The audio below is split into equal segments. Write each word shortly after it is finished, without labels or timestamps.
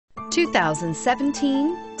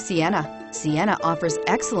2017 Sienna. Sienna offers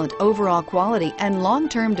excellent overall quality and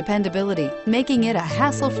long-term dependability, making it a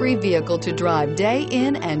hassle-free vehicle to drive day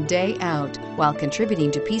in and day out, while contributing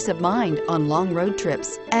to peace of mind on long road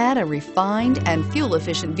trips. Add a refined and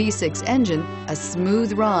fuel-efficient V6 engine, a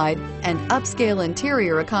smooth ride, and upscale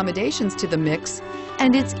interior accommodations to the mix,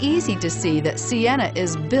 and it's easy to see that Sienna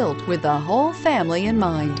is built with the whole family in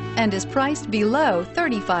mind and is priced below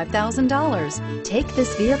 $35,000. Take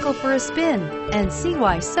this vehicle for a spin and see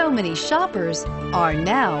why so many shoppers are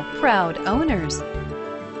now proud owners.